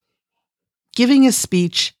Giving a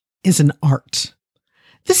speech is an art.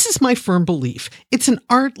 This is my firm belief. It's an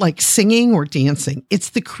art like singing or dancing. It's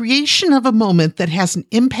the creation of a moment that has an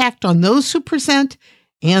impact on those who present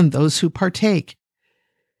and those who partake.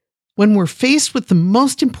 When we're faced with the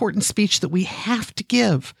most important speech that we have to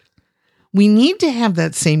give, we need to have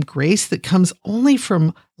that same grace that comes only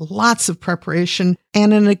from lots of preparation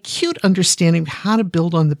and an acute understanding of how to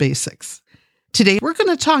build on the basics. Today, we're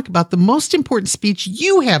going to talk about the most important speech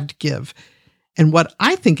you have to give and what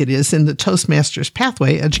I think it is in the Toastmasters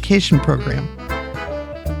Pathway education program.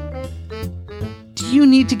 Do you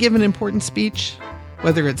need to give an important speech?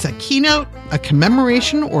 Whether it's a keynote, a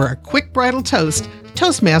commemoration, or a quick bridal toast,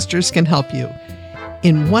 Toastmasters can help you.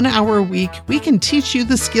 In 1 hour a week, we can teach you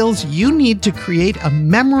the skills you need to create a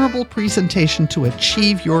memorable presentation to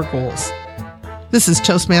achieve your goals. This is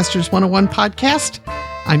Toastmasters 101 Podcast.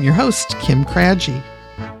 I'm your host, Kim Craggy.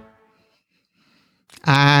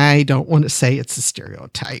 I don't want to say it's a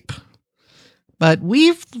stereotype, but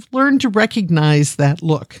we've learned to recognize that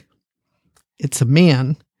look. It's a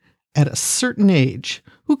man at a certain age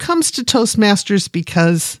who comes to Toastmasters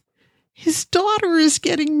because his daughter is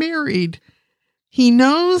getting married. He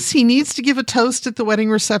knows he needs to give a toast at the wedding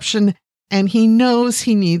reception, and he knows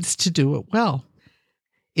he needs to do it well.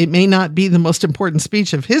 It may not be the most important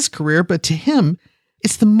speech of his career, but to him,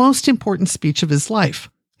 it's the most important speech of his life.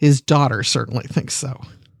 His daughter certainly thinks so.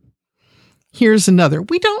 Here's another.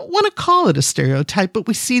 We don't want to call it a stereotype, but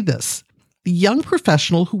we see this. The young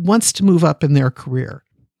professional who wants to move up in their career.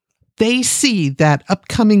 They see that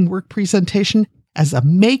upcoming work presentation as a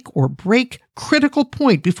make or break critical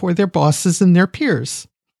point before their bosses and their peers.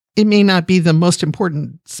 It may not be the most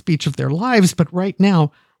important speech of their lives, but right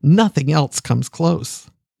now, nothing else comes close.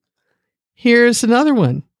 Here's another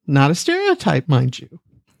one. Not a stereotype, mind you,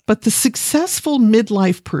 but the successful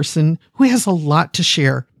midlife person who has a lot to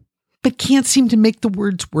share, but can't seem to make the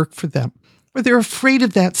words work for them. Or they're afraid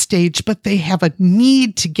of that stage, but they have a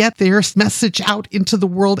need to get their message out into the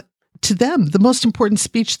world. To them, the most important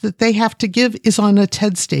speech that they have to give is on a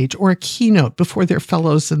TED stage or a keynote before their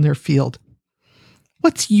fellows in their field.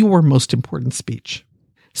 What's your most important speech?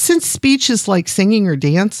 Since speech is like singing or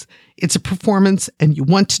dance, it's a performance and you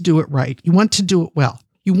want to do it right. You want to do it well.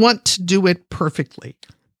 You want to do it perfectly.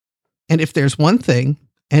 And if there's one thing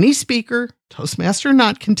any speaker, Toastmaster or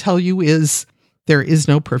not, can tell you is there is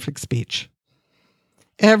no perfect speech.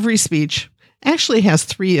 Every speech actually has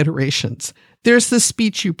 3 iterations. There's the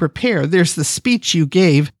speech you prepare, there's the speech you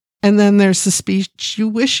gave, and then there's the speech you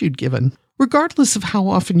wish you'd given. Regardless of how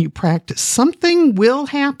often you practice, something will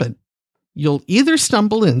happen. You'll either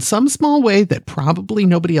stumble in some small way that probably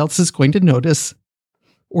nobody else is going to notice,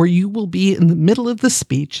 or you will be in the middle of the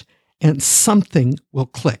speech and something will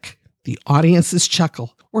click. The audience's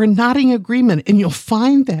chuckle or a nodding agreement, and you'll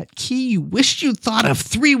find that key you wished you'd thought of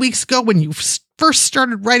 3 weeks ago when you first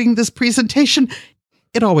started writing this presentation.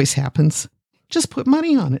 It always happens. Just put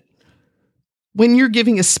money on it. When you're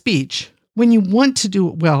giving a speech, when you want to do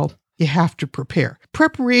it well, you have to prepare.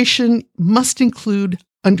 Preparation must include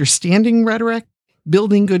understanding rhetoric,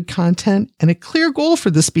 building good content, and a clear goal for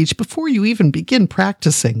the speech before you even begin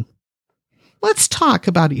practicing. Let's talk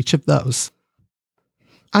about each of those.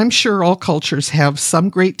 I'm sure all cultures have some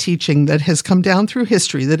great teaching that has come down through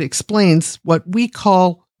history that explains what we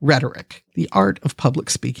call rhetoric, the art of public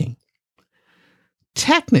speaking.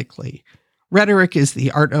 Technically, rhetoric is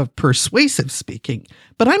the art of persuasive speaking,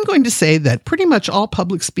 but I'm going to say that pretty much all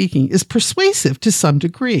public speaking is persuasive to some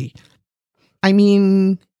degree. I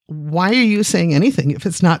mean, why are you saying anything if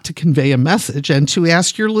it's not to convey a message and to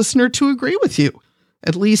ask your listener to agree with you?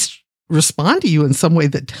 At least respond to you in some way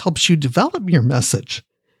that helps you develop your message.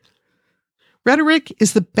 Rhetoric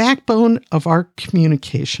is the backbone of our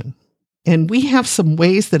communication, and we have some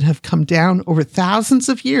ways that have come down over thousands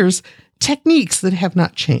of years, techniques that have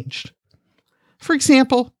not changed. For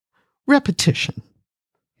example, repetition.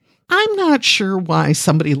 I'm not sure why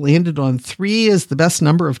somebody landed on 3 as the best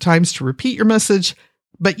number of times to repeat your message,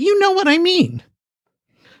 but you know what I mean.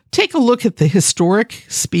 Take a look at the historic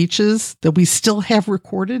speeches that we still have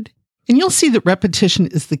recorded, and you'll see that repetition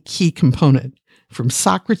is the key component. From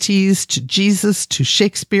Socrates to Jesus to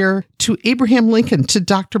Shakespeare to Abraham Lincoln to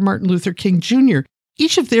Dr. Martin Luther King Jr.,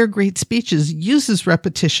 each of their great speeches uses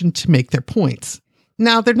repetition to make their points.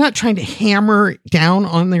 Now, they're not trying to hammer down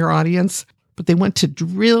on their audience, but they want to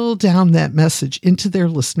drill down that message into their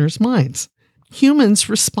listeners' minds. Humans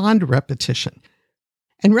respond to repetition.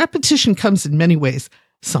 And repetition comes in many ways,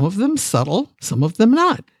 some of them subtle, some of them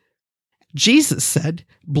not. Jesus said,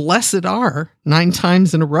 "Blessed are," 9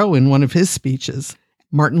 times in a row in one of his speeches.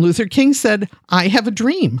 Martin Luther King said, "I have a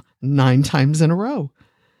dream," 9 times in a row.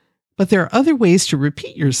 But there are other ways to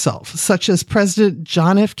repeat yourself, such as President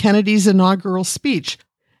John F. Kennedy's inaugural speech.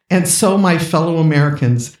 And so, my fellow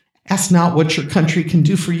Americans, ask not what your country can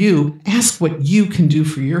do for you, ask what you can do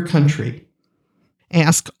for your country.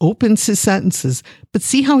 Ask opens his sentences, but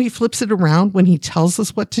see how he flips it around when he tells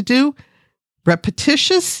us what to do?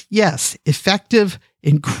 Repetitious? Yes. Effective?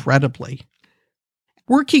 Incredibly.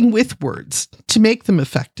 Working with words to make them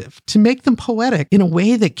effective, to make them poetic in a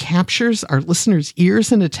way that captures our listeners'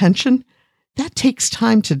 ears and attention, that takes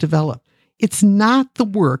time to develop. It's not the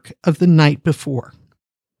work of the night before.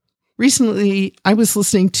 Recently, I was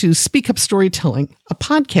listening to Speak Up Storytelling, a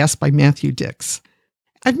podcast by Matthew Dix.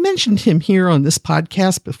 I've mentioned him here on this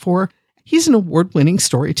podcast before. He's an award-winning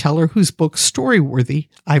storyteller whose book, Storyworthy,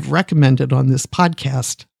 I've recommended on this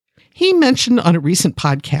podcast. He mentioned on a recent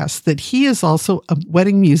podcast that he is also a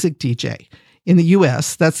wedding music DJ. In the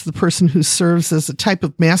U.S., that's the person who serves as a type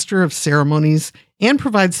of master of ceremonies and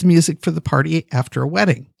provides the music for the party after a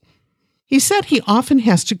wedding. He said he often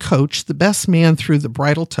has to coach the best man through the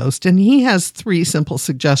bridal toast, and he has 3 simple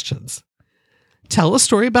suggestions. Tell a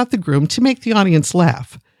story about the groom to make the audience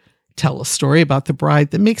laugh. Tell a story about the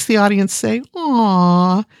bride that makes the audience say,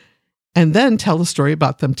 "Aww," and then tell a story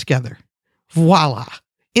about them together. Voila!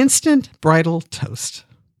 Instant bridal toast.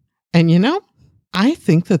 And you know, I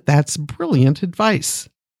think that that's brilliant advice.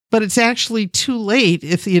 But it's actually too late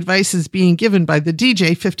if the advice is being given by the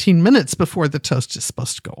DJ 15 minutes before the toast is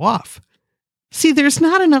supposed to go off. See, there's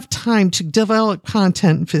not enough time to develop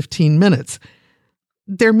content in 15 minutes.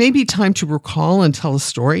 There may be time to recall and tell a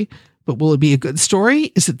story, but will it be a good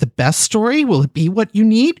story? Is it the best story? Will it be what you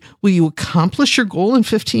need? Will you accomplish your goal in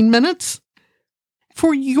 15 minutes?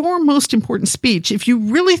 For your most important speech, if you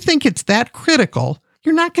really think it's that critical,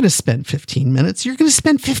 you're not going to spend 15 minutes. You're going to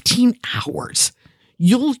spend 15 hours.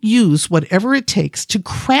 You'll use whatever it takes to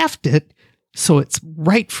craft it so it's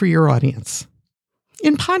right for your audience.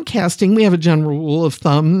 In podcasting, we have a general rule of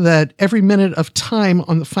thumb that every minute of time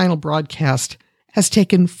on the final broadcast has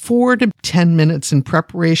taken 4 to 10 minutes in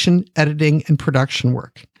preparation, editing, and production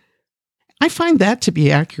work. I find that to be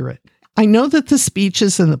accurate. I know that the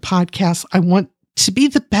speeches and the podcasts I want to be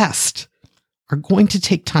the best are going to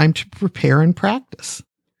take time to prepare and practice.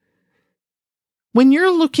 When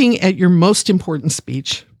you're looking at your most important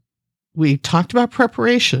speech, we talked about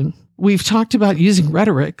preparation. We've talked about using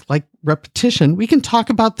rhetoric like repetition. We can talk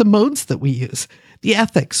about the modes that we use, the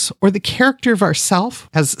ethics or the character of ourself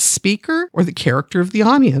as a speaker or the character of the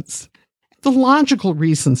audience, the logical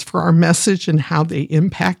reasons for our message and how they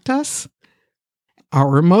impact us,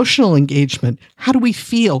 our emotional engagement. How do we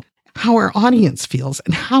feel? How our audience feels,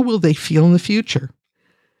 and how will they feel in the future?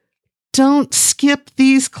 Don't skip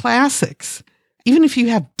these classics. Even if you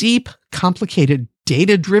have deep, complicated,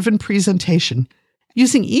 data-driven presentation,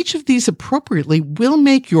 using each of these appropriately will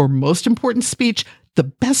make your most important speech the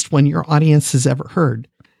best one your audience has ever heard.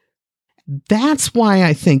 That's why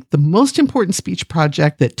I think the most important speech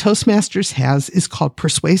project that Toastmasters has is called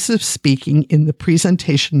Persuasive Speaking in the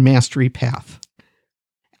Presentation Mastery Path.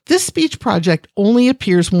 This speech project only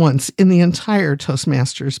appears once in the entire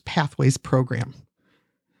Toastmasters Pathways program,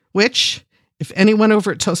 which, if anyone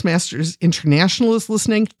over at Toastmasters International is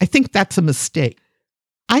listening, I think that's a mistake.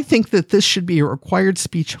 I think that this should be a required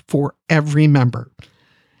speech for every member.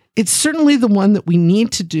 It's certainly the one that we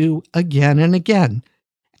need to do again and again.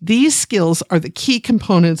 These skills are the key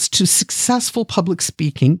components to successful public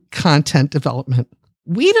speaking content development.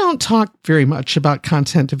 We don't talk very much about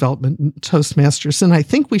content development in Toastmasters, and I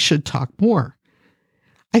think we should talk more.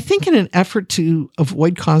 I think in an effort to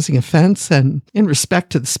avoid causing offense and in respect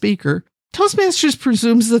to the speaker, Toastmasters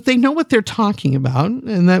presumes that they know what they're talking about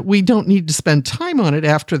and that we don't need to spend time on it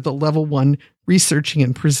after the level 1 researching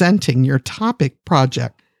and presenting your topic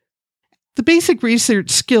project. The basic research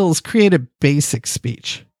skills create a basic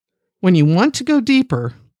speech. When you want to go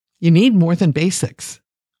deeper, you need more than basics.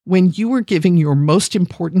 When you are giving your most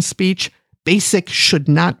important speech, basic should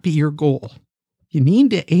not be your goal. You need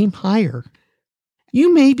to aim higher.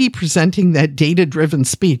 You may be presenting that data-driven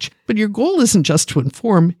speech, but your goal isn't just to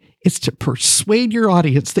inform, it's to persuade your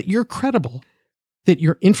audience that you're credible, that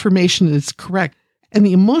your information is correct, and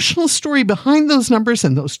the emotional story behind those numbers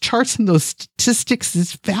and those charts and those statistics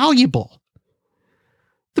is valuable.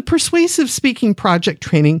 The Persuasive Speaking Project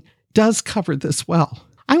training does cover this well.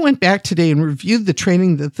 I went back today and reviewed the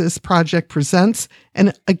training that this project presents,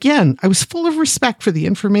 and again, I was full of respect for the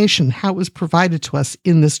information, how it was provided to us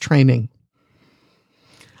in this training.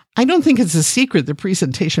 I don't think it's a secret that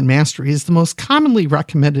presentation mastery is the most commonly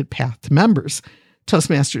recommended path to members.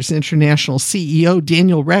 Toastmasters International CEO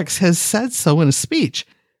Daniel Rex has said so in a speech.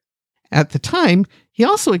 At the time, He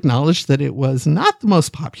also acknowledged that it was not the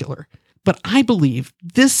most popular, but I believe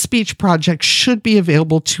this speech project should be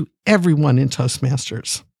available to everyone in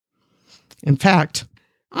Toastmasters. In fact,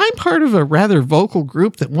 I'm part of a rather vocal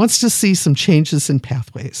group that wants to see some changes in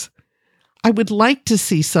pathways. I would like to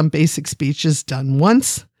see some basic speeches done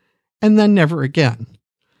once and then never again.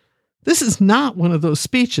 This is not one of those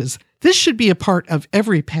speeches. This should be a part of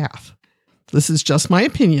every path. This is just my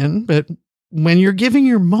opinion, but when you're giving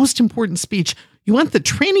your most important speech, you want the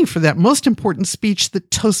training for that most important speech that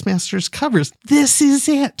Toastmasters covers. This is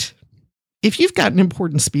it. If you've got an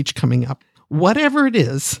important speech coming up, whatever it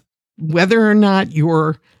is, whether or not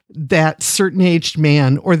you're that certain aged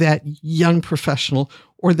man or that young professional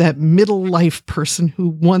or that middle life person who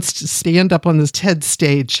wants to stand up on this TED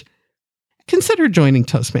stage, consider joining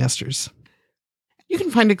Toastmasters. You can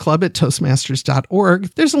find a club at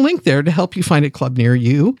toastmasters.org. There's a link there to help you find a club near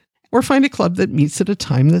you or find a club that meets at a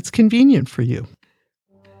time that's convenient for you.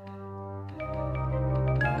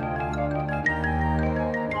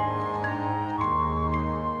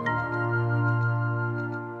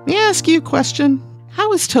 May I ask you a question?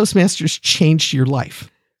 How has Toastmasters changed your life?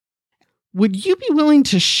 Would you be willing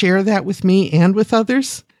to share that with me and with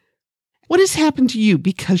others? What has happened to you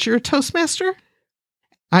because you're a Toastmaster?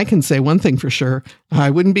 I can say one thing for sure. I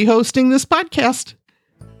wouldn't be hosting this podcast.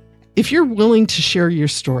 If you're willing to share your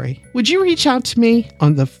story, would you reach out to me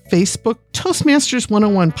on the Facebook Toastmasters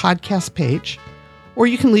 101 podcast page? Or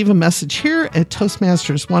you can leave a message here at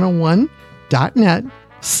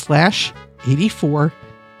toastmasters101.net/84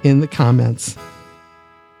 in the comments.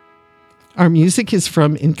 Our music is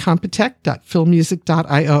from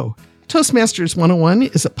incompetech.filmmusic.io. Toastmasters 101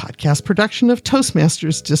 is a podcast production of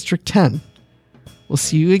Toastmasters District 10. We'll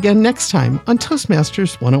see you again next time on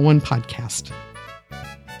Toastmasters 101 Podcast.